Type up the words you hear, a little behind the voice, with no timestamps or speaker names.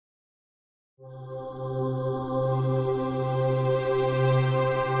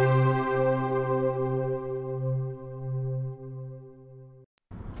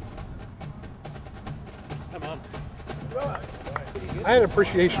I had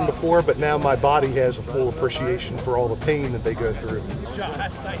appreciation before, but now my body has a full appreciation for all the pain that they go through. Nice job.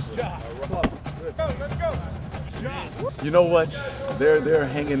 That's nice job. Let's go. You know what? They're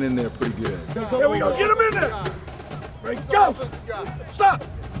hanging in there pretty good. Here we go. Get them in there. Ready, go. Stop.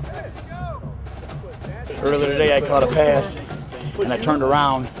 Earlier today I caught a pass and I turned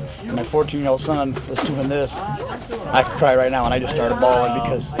around and my 14-year-old son was doing this. I could cry right now, and I just started bawling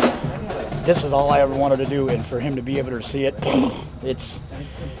because this is all I ever wanted to do, and for him to be able to see it, it's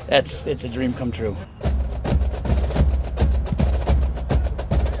a dream come true.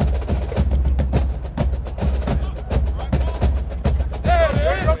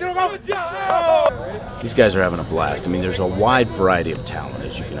 These guys are having a blast. I mean, there's a wide variety of talent,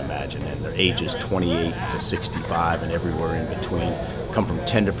 as you can imagine, and their ages 28 to 65 and everywhere in between. Come from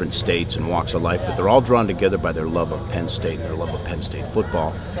 10 different states and walks of life, but they're all drawn together by their love of Penn State and their love of Penn State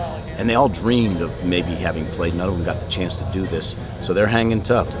football. And they all dreamed of maybe having played. None of them got the chance to do this, so they're hanging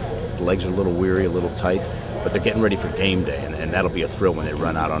tough. The legs are a little weary, a little tight, but they're getting ready for game day, and that'll be a thrill when they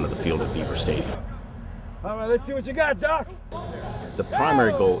run out onto the field at Beaver Stadium. All right, let's see what you got, Doc. The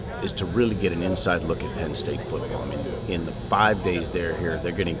primary goal is to really get an inside look at Penn State football. I mean, in the 5 days they're here,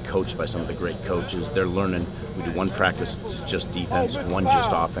 they're getting coached by some of the great coaches. They're learning. We do one practice just defense, one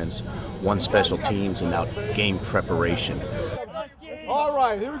just offense, one special teams, and now game preparation. All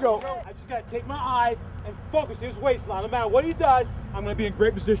right, here we go. I just got to take my eyes and focus his waistline. No matter what he does, I'm going to be in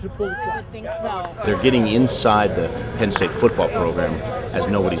great position to pull the plug. I think so. They're getting inside the Penn State football program as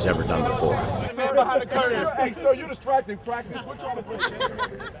nobody's ever done before. Behind the curtain. Hey, so you're distracting practice. What trying to play?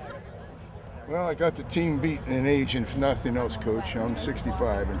 Well, I got the team beat in age and if nothing else, Coach. I'm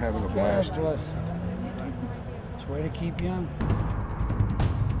 65 and having a blast. God bless. It's a way to keep young.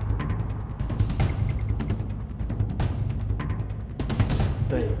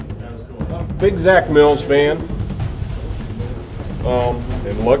 Big Zach Mills fan.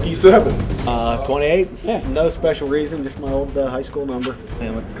 And lucky 7. 28. Yeah, no special reason, just my old high school number.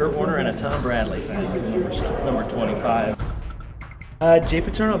 And with Kurt Warner and a Tom Bradley fan, number 25. Jay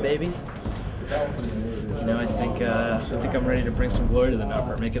Paterno, baby. You know, I think I'm ready to bring some glory to the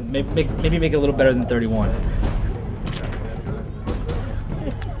number. Maybe make it a little better than 31.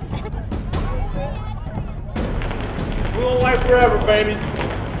 Blue and white forever, baby.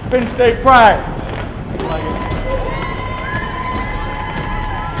 Penn State pride.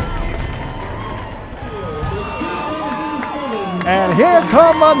 And here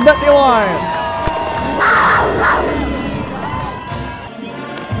come the Nittany Lions.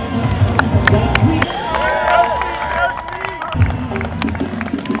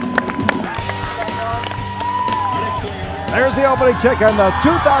 There's the opening kick, and the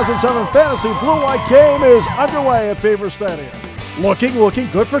 2007 Fantasy Blue-White game is underway at Beaver Stadium. Looking,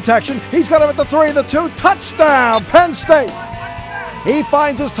 good protection. He's got him at the 3, the 2, touchdown, Penn State. He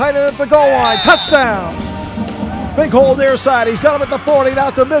finds his tight end at the goal line, touchdown. Big hole near side. He's got him at the 40,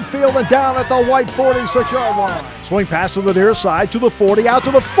 out to midfield and down at the white 46-yard line. Swing pass to the near side, to the 40, out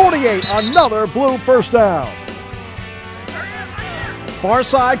to the 48. Another blue first down. Far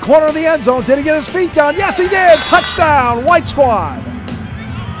side, corner of the end zone. Did he get his feet down? Yes, he did. Touchdown, white squad.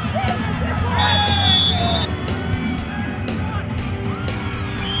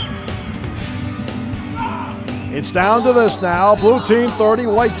 It's down to this now. Blue team 30,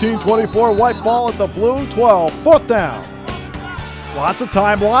 white team 24. White ball at the blue 12. 4th down. Lots of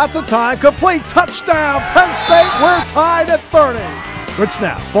time. Complete touchdown. Penn State, we're tied at 30. Good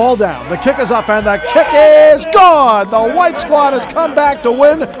snap. Ball down. The kick is up and the kick is gone. The white squad has come back to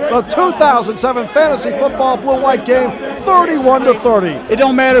win the 2007 Fantasy Football Blue-White game 31-30. It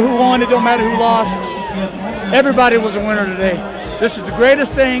don't matter who won. It don't matter who lost. Everybody was a winner today. This is the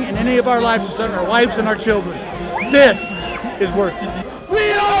greatest thing in any of our lives concerning our wives and our children. This is worth it.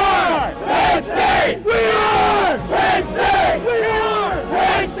 We are Penn State! We are